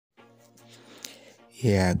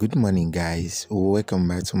Yeah, good morning guys. Welcome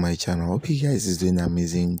back to my channel. Hope you guys is doing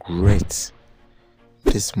amazing. Great.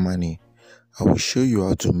 This morning I will show you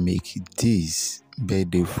how to make this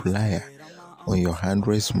birthday flyer on your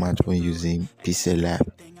Android smartphone using Pixellab.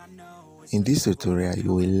 In this tutorial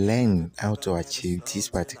you will learn how to achieve this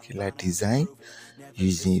particular design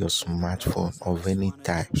using your smartphone of any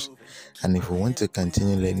types. And if you want to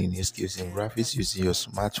continue learning new skills in graphics using your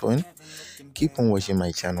smartphone, keep on watching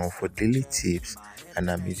my channel for daily tips and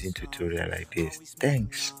amazing tutorial like this.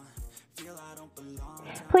 Thanks.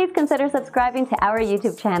 Please consider subscribing to our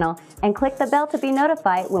YouTube channel and click the bell to be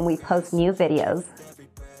notified when we post new videos.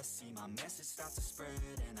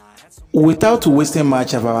 Without wasting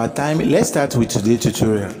much of our time, let's start with today's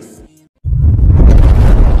tutorial.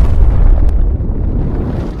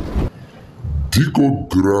 Diko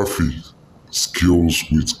Graphics, skills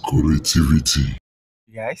with creativity.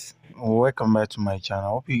 Guys, welcome back to my channel.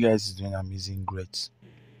 Hope you guys is doing amazing. Great.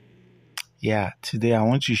 Yeah, today I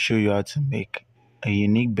want to show you how to make a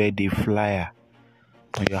unique birthday flyer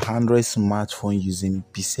on your Android smartphone using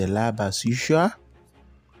Pixellab as usual.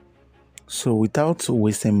 So without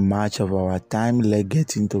wasting much of our time, let's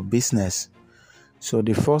get into business. So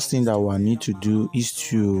the first thing that we need to do is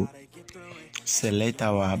to select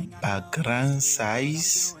our background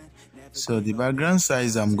size. So the background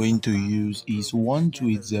size I'm going to use is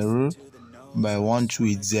 1280 by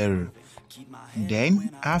 1280.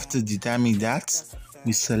 Then after determining that,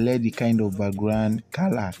 we select the kind of background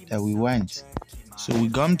color that we want. So we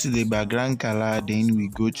come to the background color, then we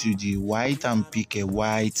go to the white and pick a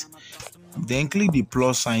white. Then click the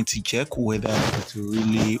plus sign to check whether it's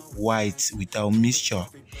really white without mixture.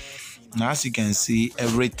 Now as you can see,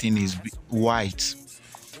 everything is white.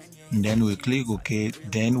 And then we click OK.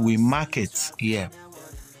 Then we mark it here.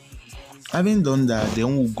 Having done that,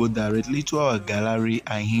 then we'll go directly to our gallery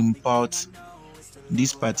and import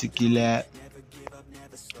this particular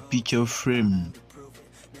picture frame.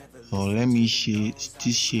 Or let me show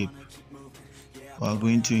this shape. We're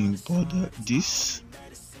going to import this.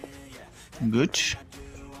 Good.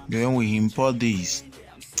 Then we import this.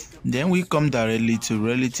 Then we come directly to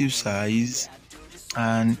relative size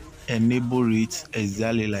and enable it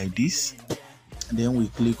exactly like this. Then we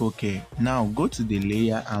click OK. Now go to the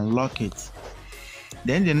layer and lock it.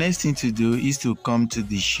 Then the next thing to do is to come to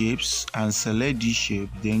the shapes and select this shape.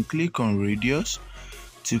 Then click on radius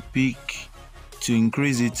to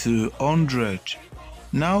increase it to 100.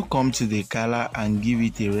 Now come to the color and give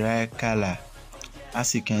it a red color.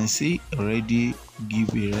 As you can see, already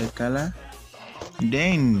give a red color.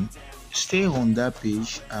 Then stay on that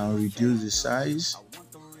page and reduce the size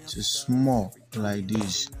to small like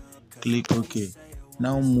this. Click OK.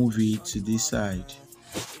 Now move it to this side.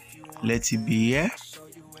 Let it be here.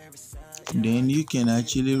 Then you can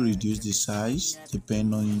actually reduce the size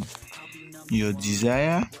depending on your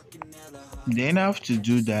desire. Then after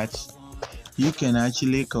do that, you can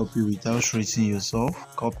actually copy without stressing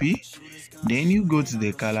yourself. Copy. Then you go to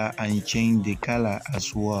the color and change the color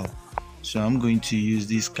as well. So I'm going to use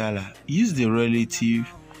this color. Use the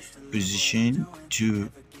relative position to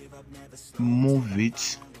move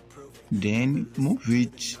it. Then move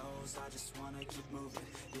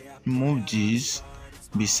this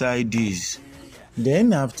beside this.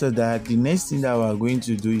 Then after that, the next thing that we're going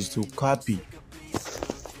to do is to copy.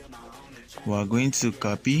 We're going to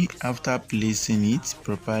copy after placing it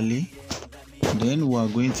properly. Then we're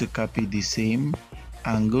going to copy the same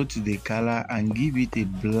and go to the color and give it a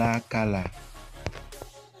black color.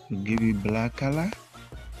 Give it black color.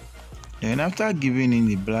 Then after giving it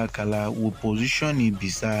the black color, we'll position it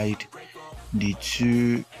beside the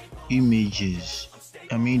two images.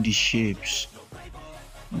 The shapes.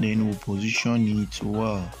 Then we'll position it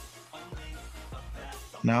well.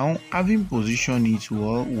 Now, having positioned it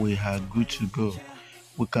well, we are good to go.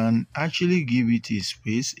 We can actually give it a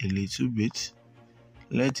space a little bit.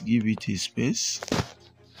 Let's give it a space.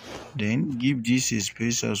 Then give this a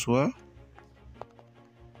space as well.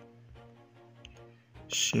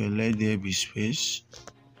 So let there be space.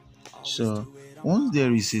 So once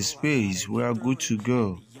there is a space, we are good to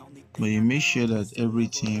go. But you make sure that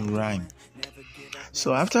everything rhymes.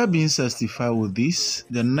 So after being satisfied with this,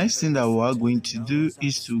 the next thing that we are going to do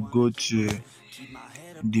is to go to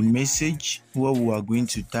the message where we are going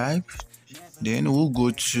to type. Then we'll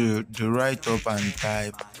go to the right up and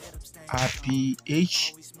type happy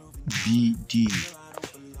HBD,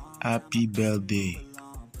 happy birthday.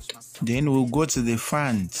 Then we'll go to the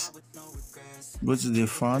font.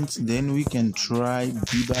 Then we can try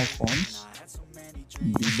Bieber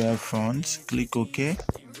fonts. Click OK.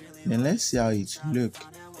 Then let's see how it looks.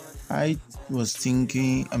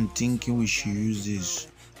 I'm thinking we should use this.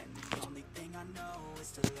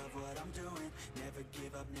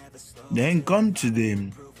 Then come to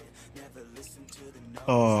the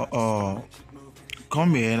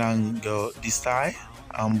come here and go the style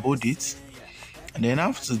and bold it. And then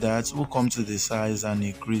after that, we'll come to the size and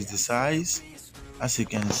increase the size. As you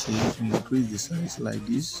can see, we increase the size like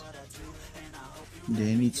this.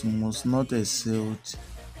 Then it must not excel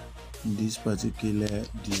this particular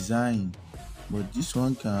design, but this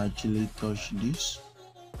one can actually touch this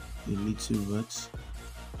a little bit.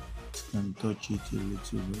 It can touch it a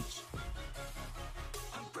little bit.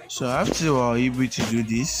 So after we are able to do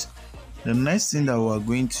this, the next thing that we are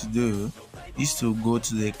going to do is to go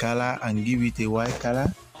to the color and give it a white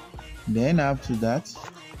color. Then after that,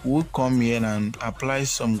 we'll come here and apply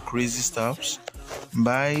some crazy stuffs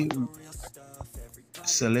by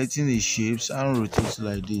selecting the shapes and rotate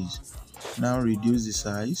like this. Now reduce the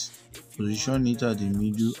size, position it at the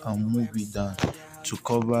middle and move it down to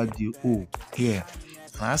cover the hole here.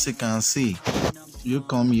 And as you can see, you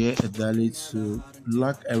come here exactly to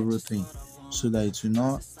lock everything so that it will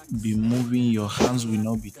not be moving, your hands will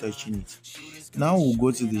not be touching it. Now we'll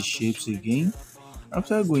go to the shapes again.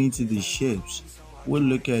 After going to the shapes, we'll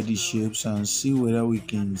look at the shapes and see whether we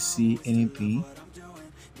can see anything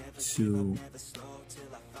to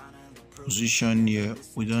position here.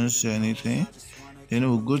 We don't see anything. Then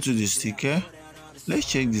we'll go to the sticker. Let's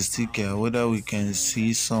check the sticker whether we can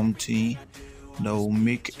see something that will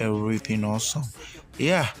make everything awesome.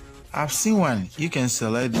 Yeah, I've seen one. You can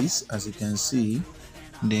select this, as you can see.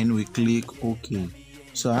 Then we click OK.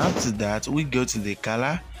 So after that, we go to the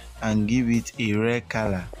color and give it a red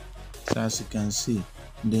color. So as you can see,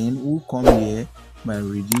 then we'll come here by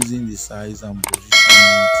reducing the size and positioning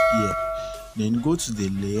it here. Then go to the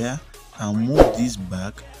layer and move this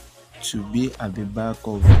back to be at the back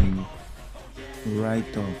of the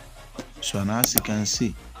right up. So now as you can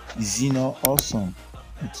see, it's not awesome.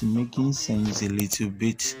 It's making sense a little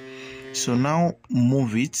bit. So now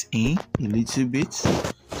move it in a little bit.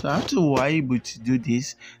 So after we are able to do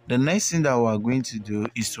this, the next thing that we are going to do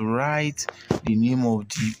is to write the name of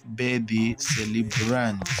the birthday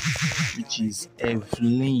celebrant, which is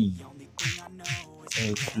Evelyn.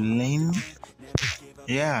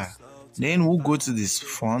 Yeah. Then we'll go to this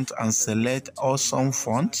font and select awesome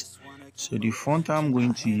font. So the font I'm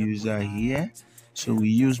going to use are here. So we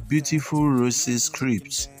use Beautiful Roses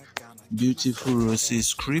Script. Beautiful Roses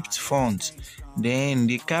Script font. Then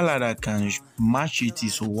the color that can match it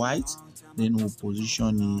is white. Then we'll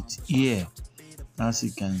position it here. As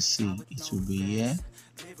you can see, it will be here.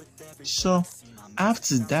 So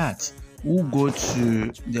after that, we'll go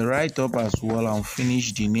to the right up as well and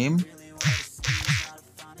finish the name.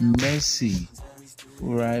 Mercy.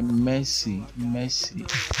 Right, Mercy.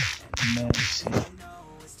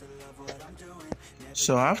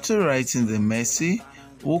 So after writing the Mercy,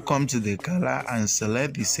 we'll come to the color and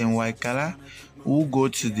select the same white color. We'll go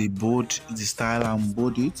to the bold, the style and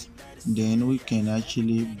bold it. Then we can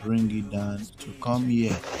actually bring it down to come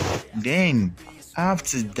here. Then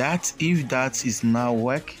after that, if that is not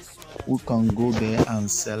work, we can go there and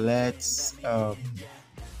select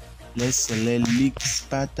let's select Leak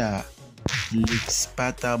Sparta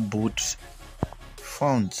bold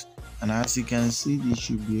font. And as you can see, this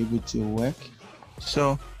should be able to work.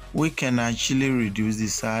 So we can actually reduce the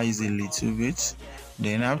size a little bit.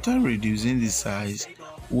 Then after reducing the size,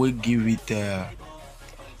 we give it a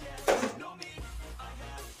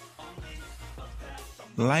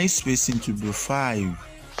line spacing to be 5.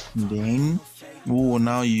 Then we will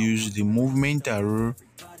now use the movement arrow,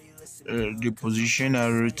 the position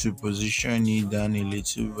arrow to position it down a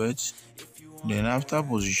little bit. Then after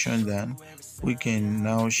position down, we can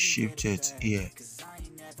now shift it here.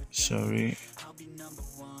 Sorry.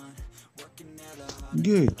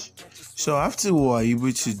 Good. So after we are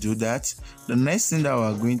able to do that, the next thing that we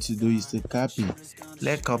are going to do is to copy.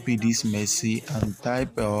 Let's copy this Mercy and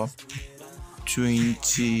type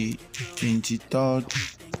 23rd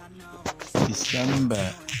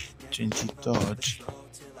December. 23rd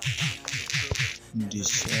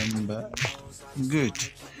December. Good.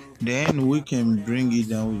 Then we can bring it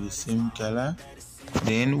down with the same color.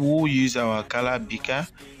 Then we'll use our color picker.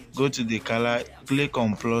 Go to the color, click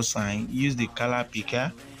on plus sign, use the color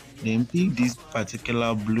picker, then pick this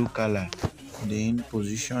particular blue color, then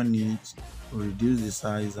position it, reduce the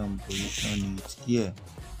size and position it here.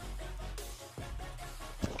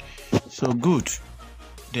 So good.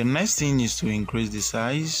 The next thing is to increase the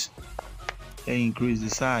size. Increase the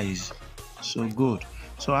size. So good.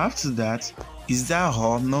 So after that, is that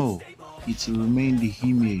all? No, it will remain the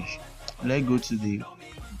image. Let's go to the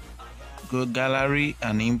go gallery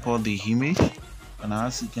and import the image, and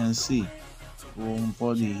as you can see, we'll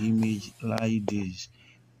import the image like this.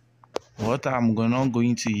 What I'm not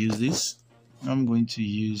going to use this, I'm going to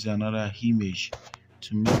use another image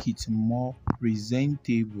to make it more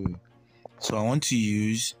presentable. So I want to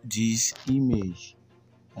use this image,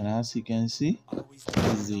 and as you can see,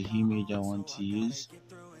 this is the image I want to use.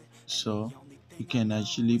 So you can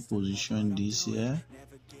actually position this here,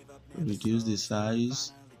 reduce the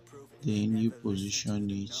size, then you position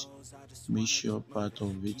it, make sure part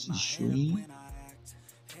of it is showing.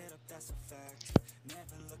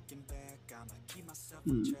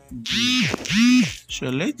 So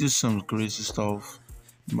let's do some crazy stuff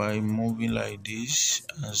by moving like this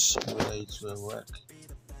as whether it will work.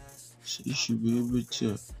 So you should be able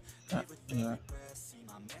to yeah.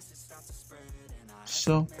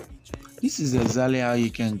 So this is exactly how you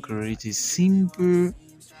can create a simple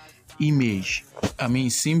image.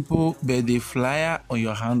 Simple birthday flyer on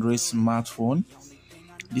your Android smartphone.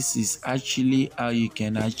 This is actually how you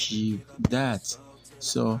can achieve that.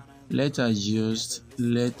 So let's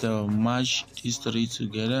match these three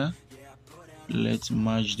together. Let's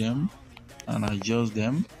merge them and adjust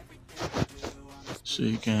them so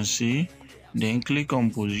you can see. Then click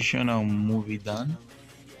on position and move it down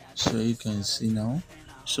so you can see now.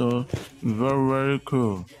 So very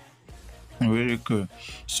cool, very cool.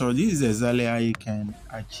 So this is exactly how you can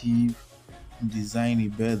design a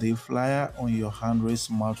birthday flyer on your Android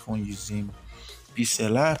smartphone using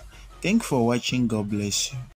Pixellab. Thanks for watching. God bless you.